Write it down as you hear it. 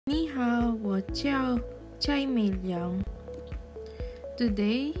你好，我叫蔡美良.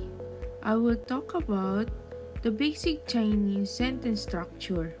 Today, I will talk about the basic Chinese sentence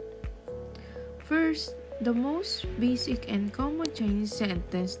structure. First, the most basic and common Chinese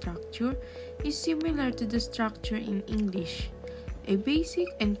sentence structure is similar to the structure in English. A basic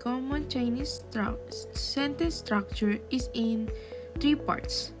and common Chinese sentence structure is in three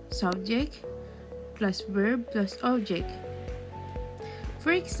parts: subject plus verb plus object.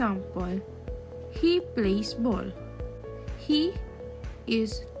 For example, he plays ball. He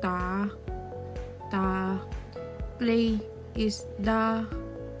is ta, play is da,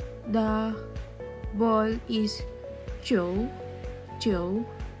 ball is chou.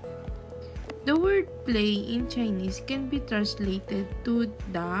 The word play in Chinese can be translated to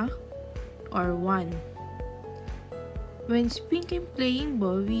da or one. When speaking playing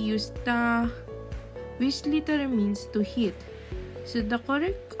ball, we use ta, which literally means to hit. So the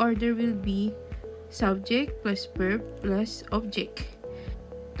correct order will be subject plus verb plus object.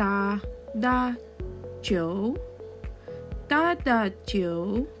 Ta da chou. Ta da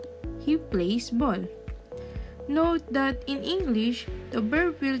chou. He plays ball. Note that in English, the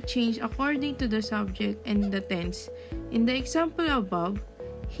verb will change according to the subject and the tense. In the example above,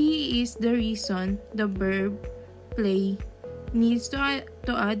 he is the reason the verb play needs to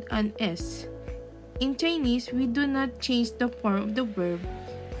add an s. In Chinese, we do not change the form of the verb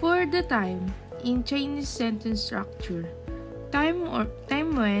for the time in Chinese sentence structure. Time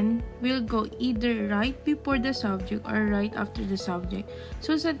when will go either right before the subject or right after the subject.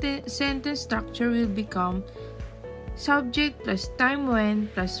 So sentence structure will become subject plus time when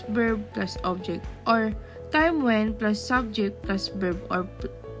plus verb plus object, or time when plus subject plus verb or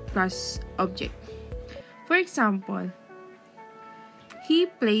plus object. For example, he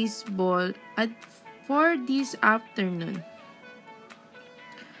plays ball at 4 this afternoon.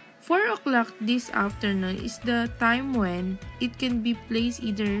 4 o'clock this afternoon is the time when it can be placed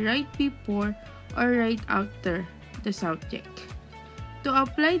either right before or right after the subject. To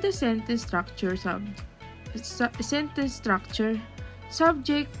apply the sentence structure,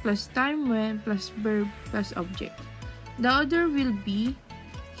 subject plus time when plus verb plus object. The order will be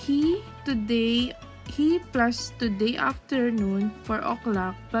he plus today afternoon 4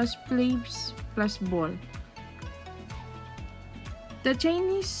 o'clock plus plays plus ball. The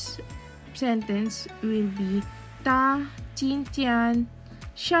Chinese sentence will be ta jin tian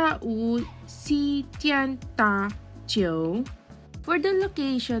sha wu si tian ta jiu. For the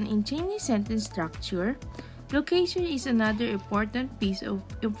location in Chinese sentence structure, location is another important piece of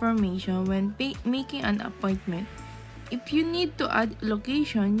information when making an appointment. If you need to add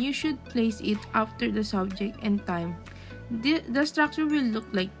location, you should place it after the subject and time. The structure will look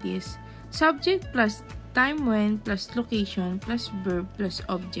like this: subject plus time when plus location plus verb plus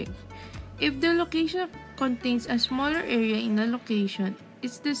object. If the location contains a smaller area in the location,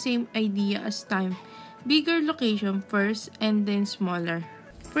 it's the same idea as time. Bigger location first and then smaller.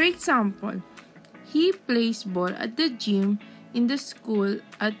 For example, he plays ball at the gym in the school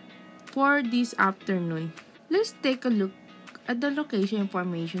at 4 this afternoon. Let's take a look at the location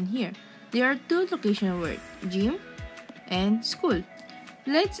information here. There are two location words, gym and school.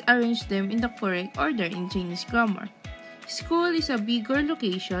 Let's arrange them in the correct order in Chinese grammar. School is a bigger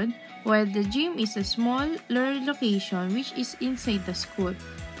location, while the gym is a smaller location which is inside the school.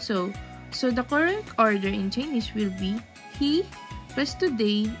 So the correct order in Chinese will be he plus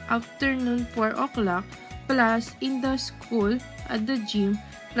today afternoon 4 o'clock plus in the school at the gym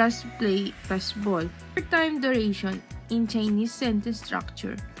plus play plus ball. For time duration in Chinese sentence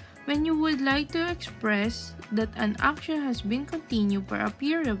structure, when you would like to express that an action has been continued for a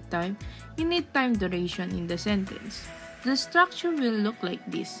period of time, you need time duration in the sentence. The structure will look like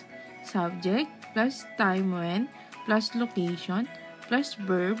this: subject plus time when plus location plus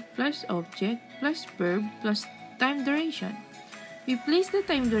verb plus object plus verb plus time duration. We place the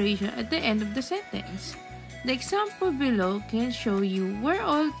time duration at the end of the sentence. The example below can show you where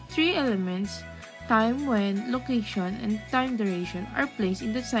all three elements, time when, location, and time duration, are placed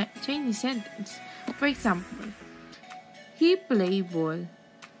in the Chinese sentence. For example, he played ball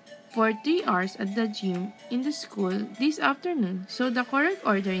for 3 hours at the gym in the school this afternoon. So the correct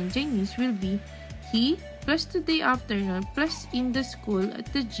order in Chinese will be he plus today afternoon plus in the school at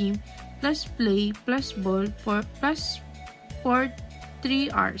the gym plus play plus ball for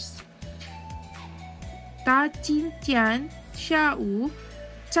 3 hours. 他今天下午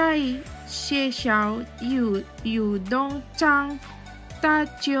在学校有运动场打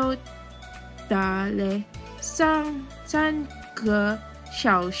球打了3个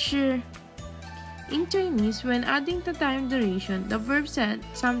小时。In Chinese, when adding the time duration, the verb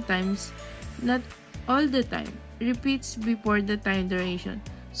sometimes, not all the time, repeats before the time duration.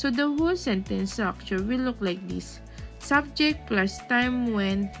 So the whole sentence structure will look like this. Subject plus time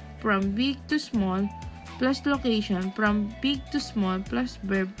when from big to small plus location from big to small plus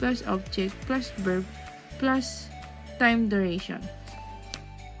verb plus object plus verb plus time duration.